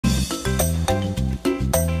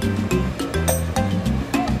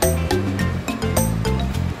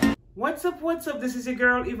up, what's up? This is your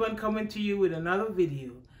girl Yvonne coming to you with another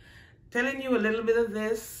video. Telling you a little bit of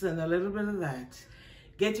this and a little bit of that.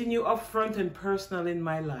 Getting you upfront and personal in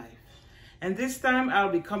my life. And this time I'll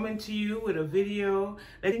be coming to you with a video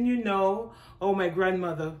letting you know how my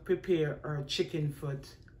grandmother prepared her chicken foot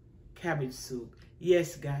cabbage soup.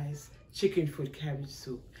 Yes, guys, chicken foot cabbage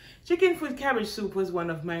soup. Chicken foot cabbage soup was one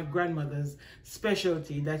of my grandmother's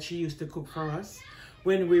specialty that she used to cook for us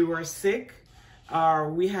when we were sick,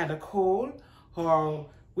 or we had a cold, or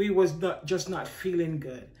we was just not feeling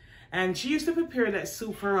good. And she used to prepare that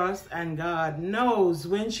soup for us, and God knows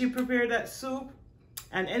when she prepared that soup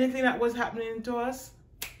and anything that was happening to us,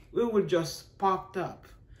 we would just popped up.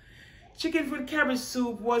 Chicken foot cabbage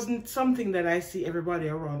soup wasn't something that I see everybody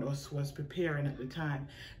around us was preparing at the time,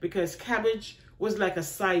 because cabbage was like a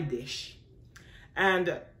side dish.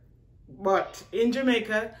 But in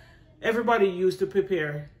Jamaica, everybody used to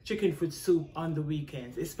prepare chicken foot soup on the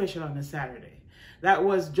weekends, especially on a Saturday. That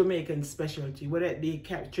was Jamaican specialty, whether it be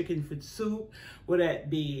chicken foot soup, whether it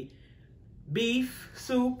be beef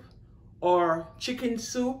soup, or chicken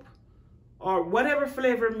soup, or whatever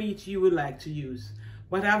flavor meat you would like to use.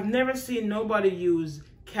 But I've never seen nobody use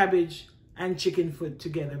cabbage and chicken foot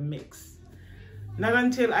together mixed. Not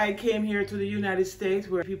until I came here to the United States,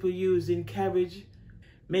 where people using cabbage,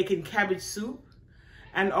 making cabbage soup,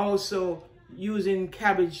 and also using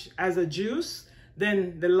cabbage as a juice,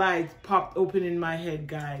 then the light popped open in my head,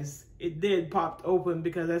 guys. It did popped open,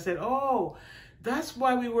 because I said, oh, that's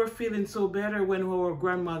why we were feeling so better when our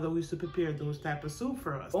grandmother used to prepare those type of soup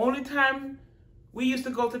for us. The only time we used to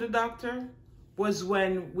go to the doctor was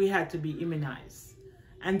when we had to be immunized,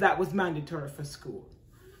 and that was mandatory for school.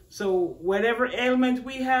 So whatever ailment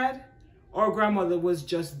we had, our grandmother was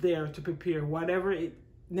just there to prepare whatever it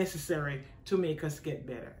necessary to make us get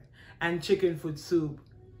better. And chicken foot soup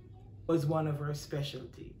was one of her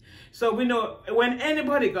specialty. So we know when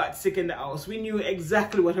anybody got sick in the house, we knew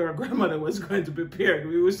exactly what her grandmother was going to prepare.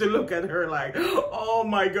 We used to look at her like, oh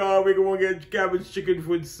my God, we're going to get cabbage chicken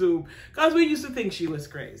foot soup. Because we used to think she was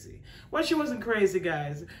crazy. Well, she wasn't crazy,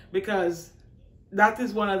 guys, because that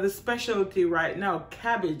is one of the specialty right now.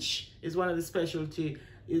 Cabbage is one of the specialty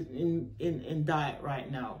in diet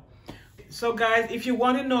right now. So guys, if you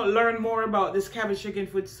want to learn more about this cabbage chicken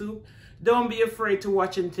foot soup, don't be afraid to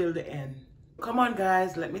watch until the end. Come on,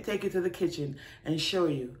 guys, let me take you to the kitchen and show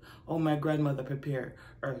you how my grandmother prepared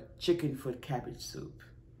her chicken foot cabbage soup.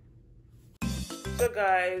 So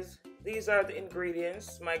guys, these are the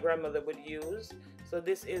ingredients my grandmother would use. So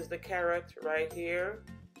this is the carrot right here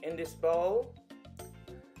in this bowl.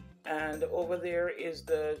 And over there is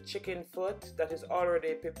the chicken foot that is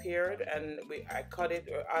already prepared, and I cut it,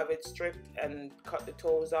 or have it stripped and cut the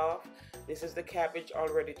toes off. This is the cabbage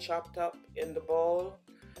already chopped up in the bowl.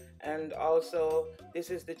 And also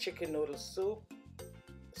this is the chicken noodle soup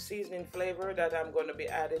seasoning flavor that I'm going to be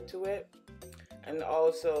added to it. And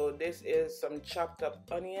also this is some chopped up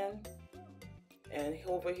onion. And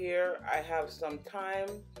over here I have some thyme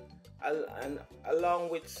and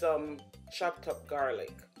along with some chopped up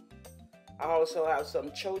garlic. I also have some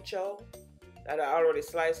chocho that I already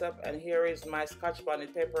sliced up, and here is my Scotch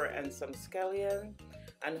bonnet pepper and some Eskellion,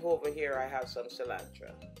 and over here I have some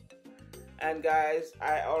cilantro. And guys,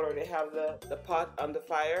 I already have the pot on the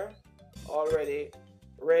fire already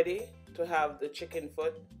ready to have the chicken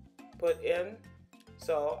foot put in.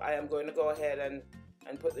 So I am going to go ahead and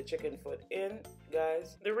put the chicken foot in,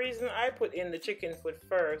 guys. The reason I put in the chicken foot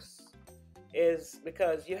first is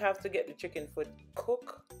because you have to get the chicken foot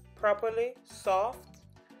cooked properly, soft,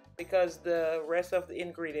 because the rest of the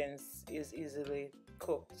ingredients is easily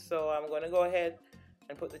cooked. So I'm going to go ahead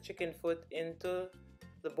and put the chicken foot into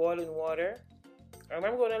the boiling water. And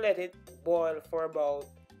I'm going to let it boil for about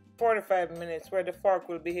 45 minutes, where the fork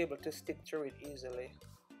will be able to stick through it easily.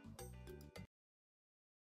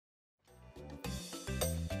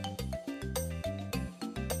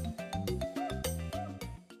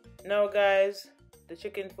 Now guys, the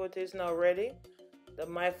chicken foot is now ready.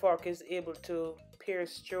 My fork is able to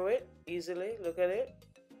pierce through it easily. Look at it.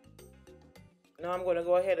 Now I'm going to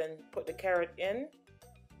go ahead and put the carrot in.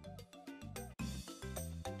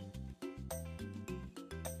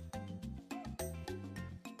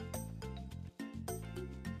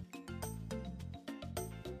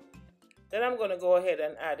 Then I'm going to go ahead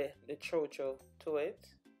and add the chocho to it.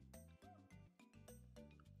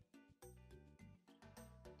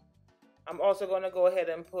 I'm also going to go ahead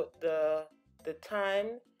and put the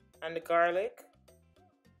thyme and the garlic.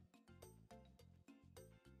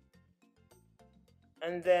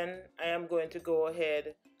 And then I am going to go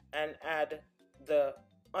ahead and add the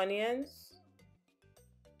onions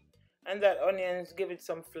And that onions give it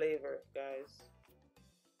some flavor, guys.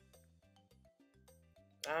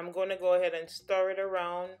 I'm going to go ahead and stir it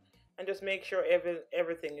around and just make sure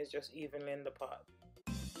everything is just evenly in the pot.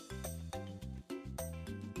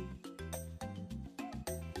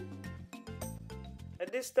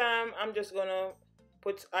 At this time, I'm just going to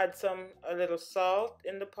add a little salt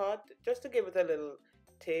in the pot just to give it a little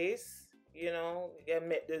taste, you know, and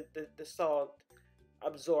make the salt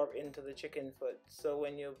absorb into the chicken foot. So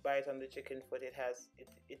when you bite on the chicken foot, it has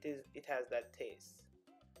that taste.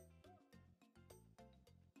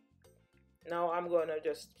 Now I'm going to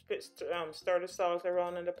just stir the salt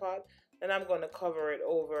around in the pot. Then I'm going to cover it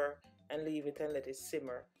over and leave it and let it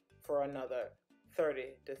simmer for another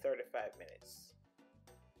 30 to 35 minutes.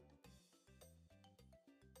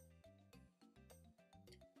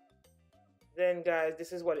 Then guys,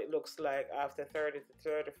 this is what it looks like after 30 to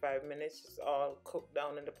 35 minutes. It's all cooked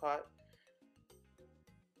down in the pot.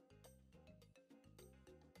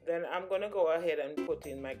 Then I'm going to go ahead and put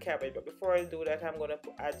in my cabbage. But before I do that, I'm going to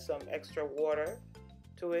add some extra water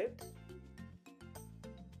to it.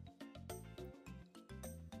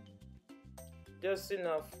 Just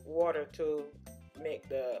enough water to make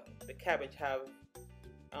the cabbage have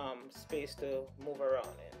space to move around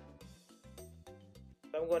in.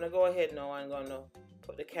 So I'm going to go ahead now. I'm going to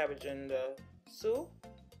put the cabbage in the soup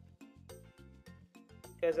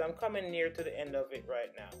because I'm coming near to the end of it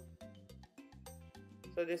right now.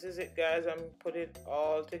 So this is it, guys. I'm put it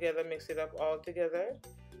all together, mix it up all together.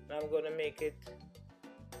 And I'm going to make it,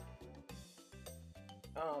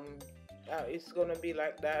 it's going to be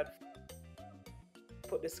like that.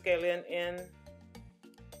 Put the scallion in,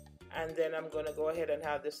 and then I'm going to go ahead and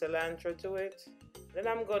have the cilantro to it. Then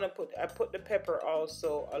I'm going to put the pepper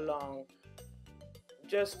also along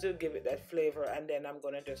just to give it that flavor, and then I'm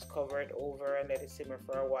going to just cover it over and let it simmer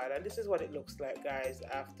for a while. And this is what it looks like, guys,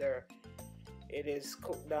 after it is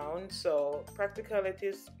cooked down. So practically it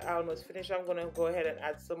is almost finished. I'm going to go ahead and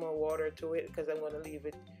add some more water to it because I'm going to leave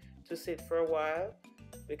it to sit for a while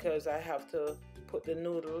because I have to put the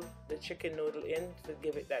chicken noodle in to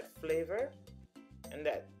give it that flavor and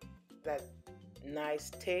that nice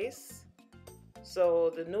taste.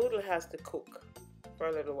 So the noodle has to cook for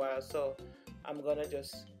a little while, so I'm gonna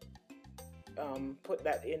just put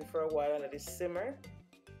that in for a while and let it simmer.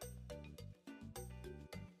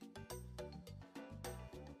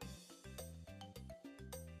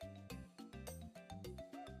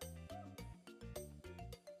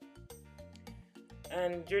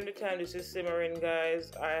 And during the time this is simmering,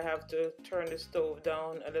 guys, I have to turn the stove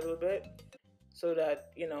down a little bit so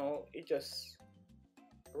that, you know, it just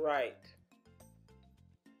right.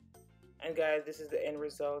 And guys, this is the end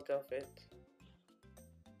result of it.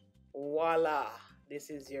 Voila! This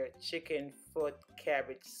is your chicken foot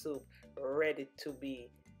cabbage soup ready to be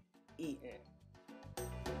eaten.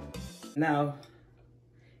 Now,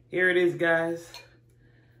 here it is, guys.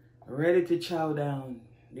 Ready to chow down.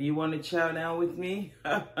 Do you want to chow down with me?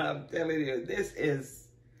 I'm telling you, this is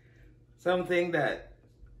something that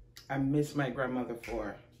I miss my grandmother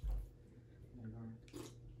for.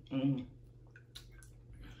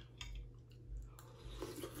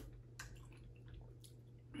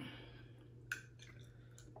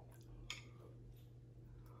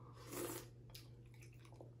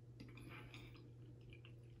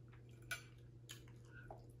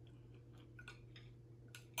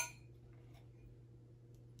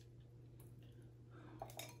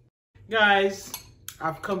 Guys,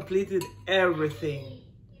 I've completed everything.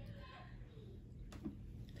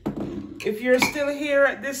 If you're still here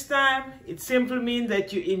at this time, it simply means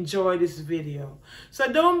that you enjoy this video.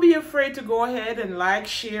 So don't be afraid to go ahead and like,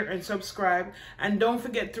 share, and subscribe. And don't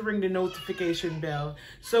forget to ring the notification bell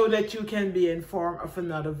so that you can be informed of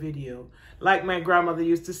another video. Like my grandmother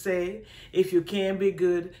used to say, if you can't be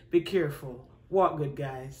good, be careful. Walk good,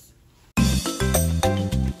 guys.